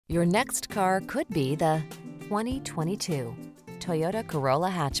Your next car could be the 2022 Toyota Corolla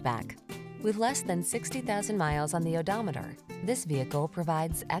Hatchback. With less than 60,000 miles on the odometer, this vehicle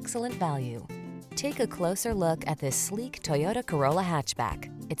provides excellent value. Take a closer look at this sleek Toyota Corolla Hatchback.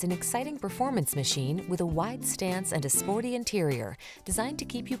 It's an exciting performance machine with a wide stance and a sporty interior designed to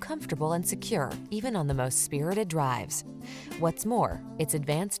keep you comfortable and secure, even on the most spirited drives. What's more, its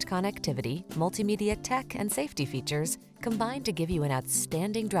advanced connectivity, multimedia tech, and safety features combine to give you an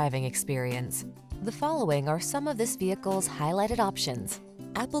outstanding driving experience. The following are some of this vehicle's highlighted options: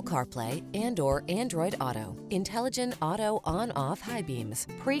 Apple Carplay and/or Android Auto, intelligent auto on-off high beams,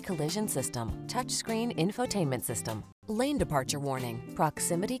 pre-collision system, touchscreen infotainment system, lane departure warning,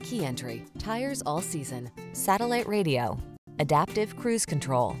 proximity key entry, tires all season, satellite radio, adaptive cruise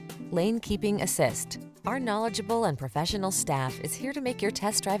control, lane keeping assist. Our knowledgeable and professional staff is here to make your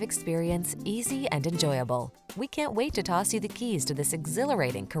test drive experience easy and enjoyable. We can't wait to toss you the keys to this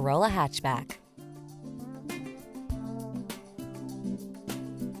exhilarating Corolla Hatchback.